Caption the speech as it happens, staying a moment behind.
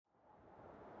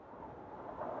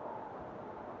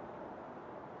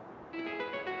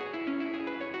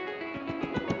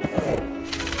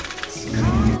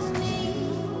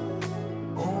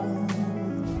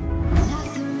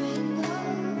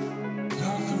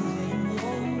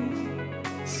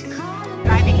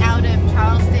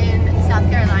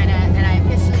South Carolina, and I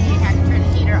officially had to turn the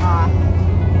heater off,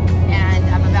 and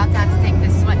I'm about to have to take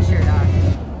this sweatshirt off.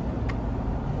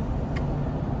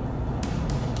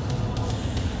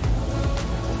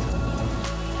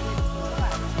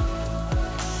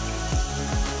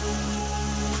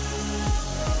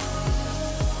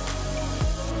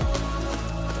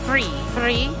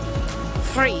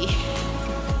 Free.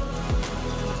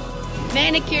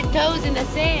 Manicured toes in the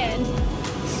sand.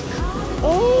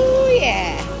 Oh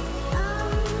yeah.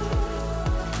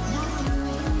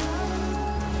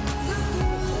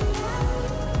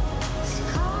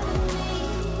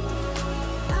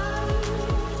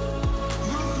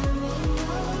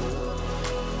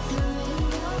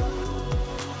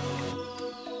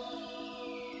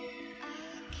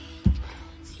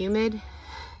 It's humid.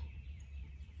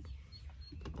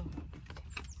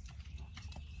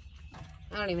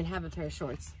 I don't even have a pair of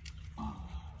shorts.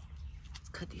 Let's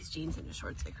cut these jeans into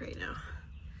shorts like right now.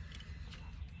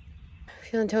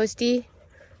 Feeling toasty?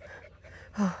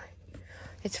 Oh,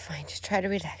 it's fine. Just try to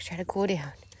relax. Try to cool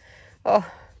down. Oh.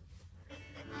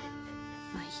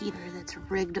 My heater that's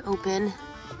rigged open. And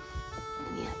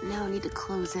yeah, now I need to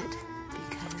close it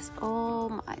because, oh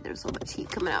my, there's so much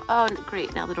heat coming out. Oh,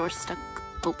 great. Now the door's stuck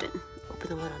open. Open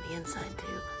the one on the inside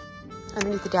too.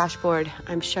 Underneath the dashboard,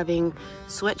 I'm shoving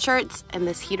sweatshirts and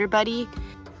this heater buddy.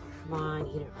 Come on,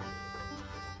 heater buddy.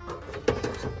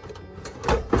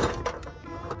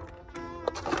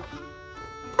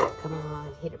 Come on,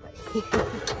 heater buddy.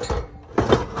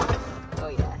 Oh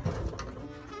yeah. I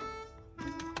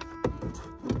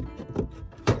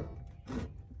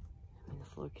mean, the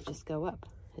floor could just go up.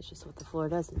 It's just what the floor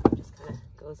does now. It just kind of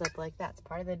goes up like that. It's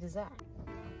part of the design.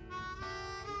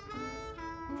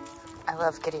 I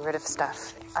love getting rid of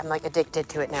stuff. I'm like addicted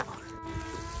to it now.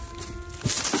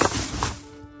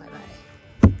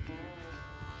 Bye-bye.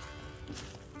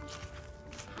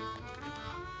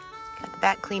 Got the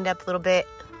back cleaned up a little bit.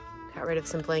 Got rid of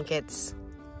some blankets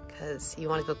because you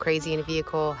want to go crazy in a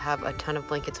vehicle, have a ton of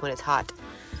blankets when it's hot.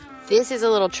 This is a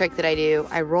little trick that I do.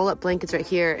 I roll up blankets right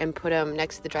here and put them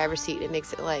next to the driver's seat. It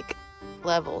makes it like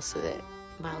level so that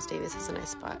Miles Davis has a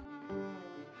nice spot.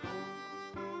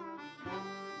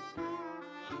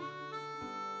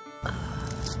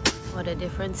 What a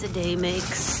difference a day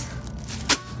makes.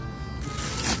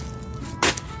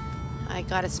 I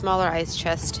got a smaller ice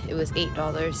chest. It was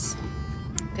 $8.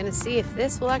 I'm gonna see if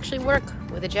this will actually work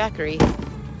with a Jackery.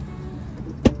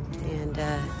 And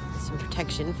some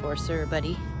protection for Sir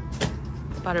Buddy.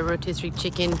 Bought a rotisserie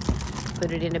chicken,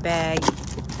 put it in a bag.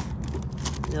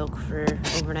 Milk for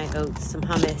overnight oats, some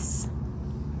hummus.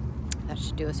 That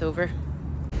should do us over.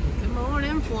 Good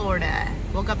morning, Florida.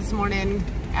 Woke up this morning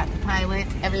at the pilot.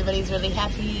 Everybody's really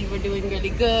happy. We're doing really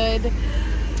good.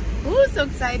 Ooh, so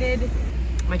excited.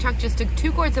 My truck just took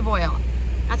 2 quarts of oil.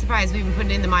 Not surprised we've been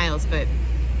putting in the miles, but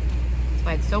that's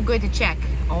why it's so good to check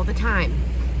all the time.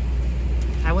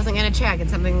 I wasn't gonna check and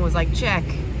something was like, check.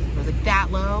 I was like,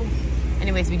 that low.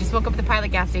 Anyways, we just woke up at the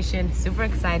pilot gas station. Super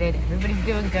excited. Everybody's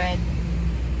doing good.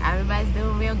 Everybody's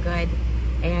doing real good.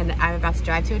 And I'm about to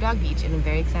drive to a dog beach and I'm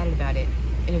very excited about it.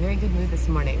 In a very good mood this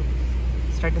morning.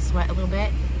 Start to sweat a little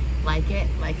bit. Like it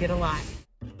a lot.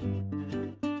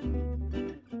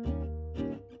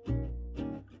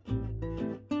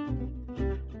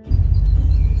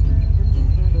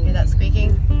 Hear that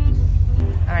squeaking?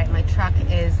 All right, my truck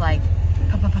is like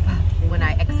when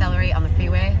I accelerate on the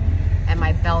freeway and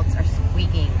my belts are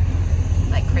squeaking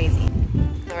like crazy.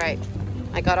 All right,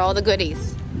 I got all the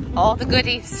goodies. All the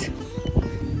goodies.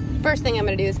 First thing I'm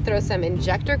gonna do is throw some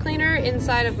injector cleaner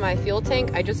inside of my fuel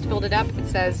tank. I just filled it up. It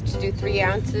says to do 3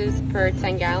 ounces per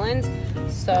 10 gallons.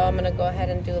 So I'm gonna go ahead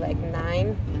and do like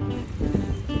 9.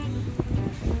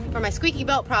 For my squeaky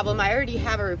belt problem, I already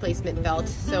have a replacement belt.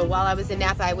 So while I was in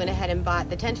Napa, I went ahead and bought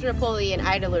the tensioner pulley and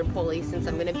idler pulley since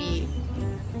I'm gonna be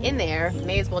in there.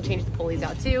 May as well change the pulleys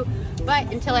out too.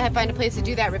 But until I find a place to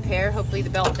do that repair, hopefully the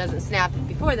belt doesn't snap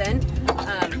before then,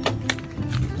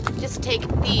 just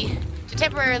to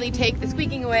temporarily take the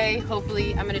squeaking away,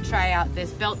 hopefully I'm gonna try out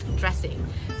this belt dressing.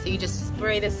 So you just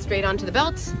spray this straight onto the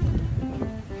belt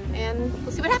and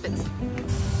we'll see what happens.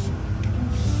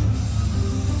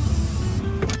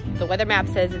 The weather map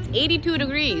says it's 82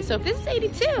 degrees. So if this is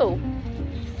 82,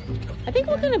 I think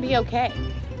we're gonna be okay.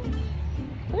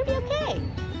 We're gonna be okay.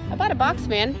 I bought a box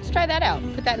fan. Let's try that out.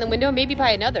 Put that in the window, maybe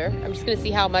buy another. I'm just gonna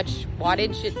see how much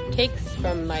wattage it takes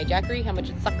from my Jackery, how much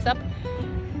it sucks up.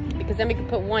 Because then we can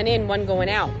put one in, one going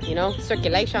out, you know,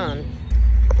 circulation.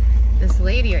 This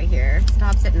lady right here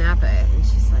stops at Napa and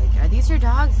she's like, are these your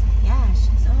dogs? Yeah,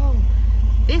 she's, oh,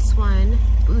 this one,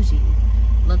 Boujii,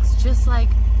 looks just like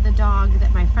the dog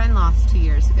that my friend lost 2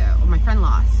 years ago, or my friend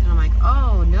lost. And I'm like,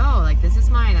 oh no, like this is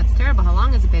mine, that's terrible. How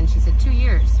long has it been? She said 2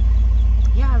 years.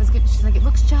 Yeah, I was good. She's like, it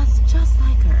looks just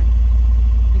like her.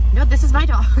 I'm like, no, this is my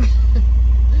dog.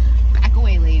 Back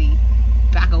away, lady.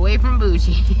 Back away from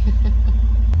Boujii.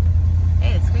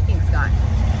 Hey, the squeaking's gone.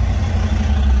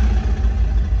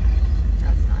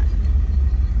 That's not.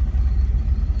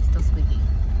 Still squeaky.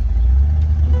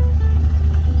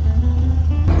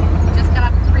 Just got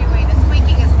off the freeway. The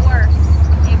squeaking is worse.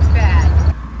 It's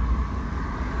bad.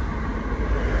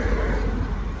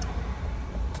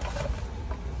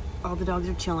 All the dogs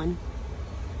are chilling.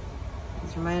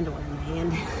 These are my underwear in my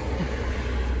hand.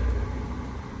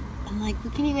 I'm like,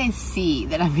 what can you guys see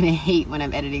that I'm gonna hate when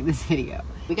I'm editing this video?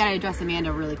 We gotta address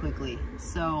Amanda really quickly.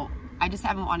 So I just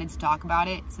haven't wanted to talk about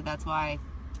it, so that's why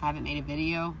I haven't made a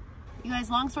video. You guys,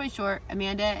 long story short,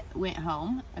 Amanda went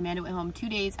home. Amanda went home 2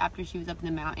 days after she was up in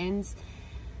the mountains.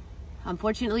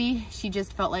 Unfortunately, she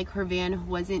just felt like her van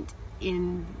wasn't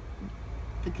in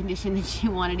the condition that she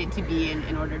wanted it to be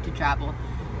in order to travel.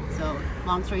 So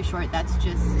long story short, that's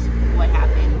just what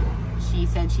happened. She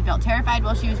said she felt terrified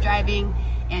while she was driving,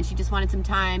 and she just wanted some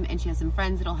time, and she has some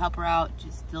friends that'll help her out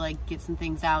just to like get some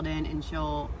things out in, and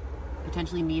she'll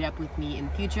potentially meet up with me in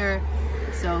the future.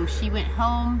 So she went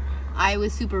home. I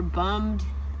was super bummed,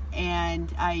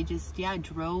 and I just, yeah,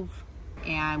 drove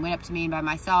and went up to Maine by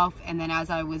myself. And then as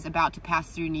I was about to pass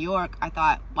through New York, I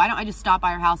thought, why don't I just stop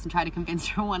by her house and try to convince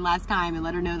her one last time and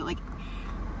let her know that, like,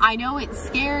 I know it's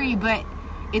scary, but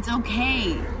it's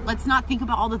okay. Let's not think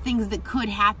about all the things that could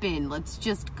happen. Let's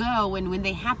just go, and when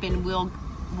they happen, we'll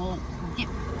get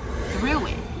through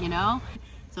it, you know?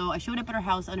 So I showed up at her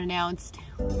house unannounced.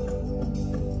 Come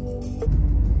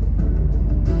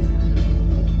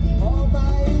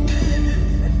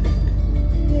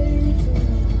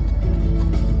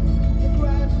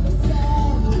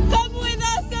with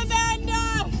us,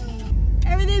 Amanda!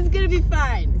 Everything's gonna be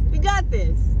fine. We got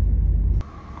this.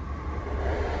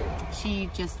 She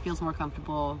just feels more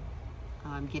comfortable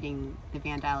getting the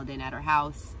van dialed in at her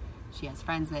house. She has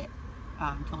friends that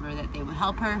told her that they would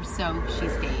help her, so she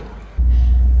stayed.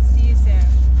 See you soon.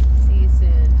 See you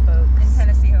soon, folks. In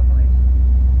Tennessee, hopefully.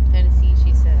 Tennessee,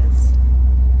 she says.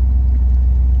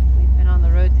 We've been on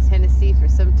the road to Tennessee for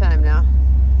some time now.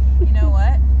 You know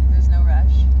what? There's no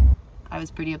rush. I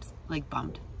was pretty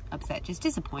bummed, upset, just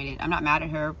disappointed. I'm not mad at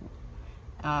her.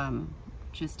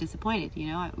 Just disappointed, you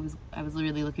know. I was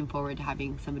really looking forward to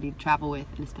having somebody to travel with,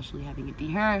 and especially having it be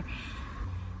her.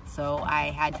 So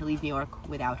I had to leave New York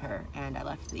without her, and I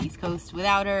left the East Coast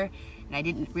without her, and I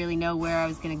didn't really know where I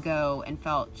was gonna go, and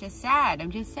felt just sad.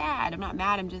 I'm just sad. I'm not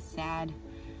mad, I'm just sad.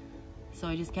 So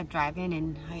I just kept driving,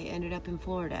 and I ended up in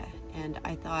Florida, and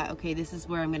I thought, okay, this is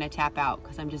where I'm gonna tap out,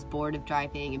 because I'm just bored of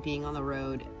driving and being on the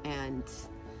road, and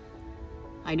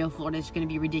I know Florida's gonna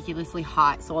be ridiculously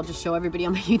hot, so I'll just show everybody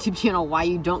on my YouTube channel why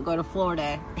you don't go to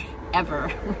Florida ever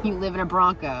when you live in a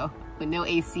Bronco with no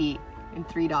AC and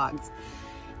 3 dogs.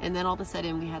 And then all of a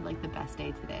sudden we had like the best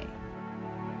day today.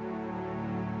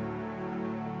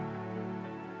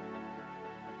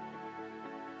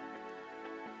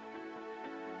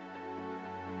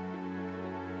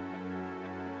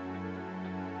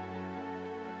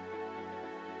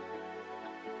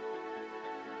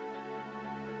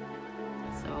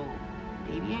 So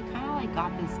maybe I kind of like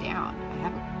got this down.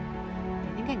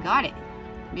 I think I got it.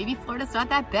 Maybe Florida's not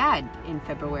that bad in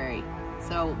February.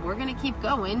 So we're gonna keep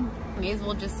going. May as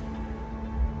well just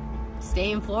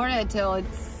stay in Florida until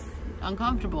it's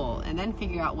uncomfortable and then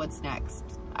figure out what's next.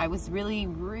 I was really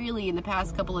in the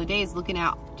past couple of days looking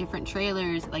at different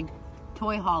trailers, like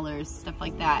toy haulers, stuff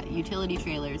like that, utility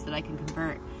trailers that I can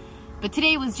convert. But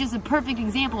today was just a perfect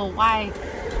example of why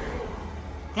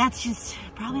that's just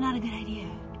probably not a good idea.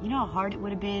 You know how hard it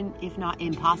would have been, if not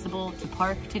impossible, to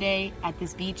park today at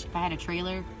this beach if I had a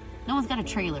trailer? No one's got a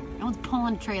trailer. No one's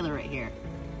pulling a trailer right here.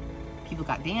 People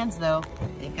got vans though.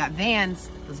 They've got vans.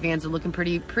 Those vans are looking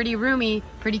pretty roomy,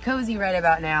 pretty cozy right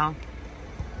about now.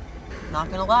 Not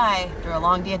gonna lie, after a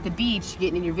long day at the beach,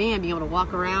 getting in your van, being able to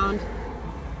walk around,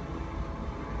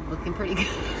 looking pretty good.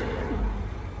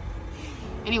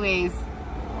 Anyways,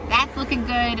 that's looking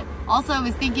good. Also, I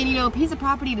was thinking, you know, a piece of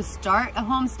property to start a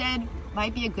homestead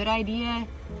might be a good idea.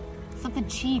 Something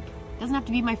cheap. Doesn't have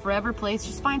to be my forever place.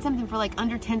 Just find something for like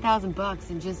under 10,000 bucks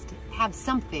and just have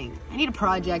something. I need a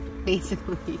project,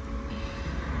 basically.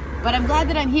 But I'm glad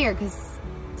that I'm here because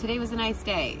today was a nice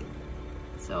day.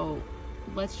 So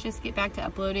let's just get back to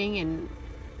uploading and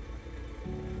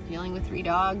dealing with 3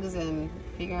 dogs and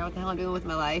figuring out what the hell I'm doing with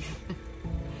my life.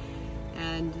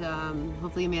 And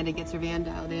hopefully Amanda gets her van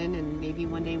dialed in, and maybe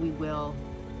one day we will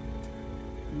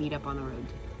meet up on the road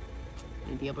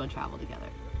and be able to travel together.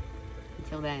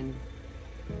 Until then,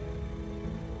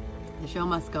 the show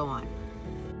must go on.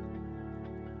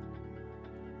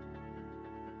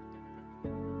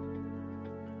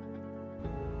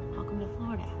 Welcome to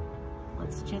Florida.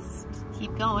 Let's just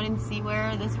keep going and see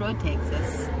where this road takes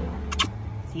us.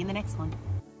 See you in the next one.